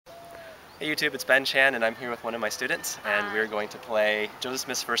Hey YouTube, it's Ben Chan and I'm here with one of my students and we're going to play Joseph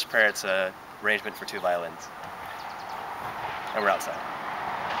Smith's First Prayer. It's an arrangement for two violins. And we're outside.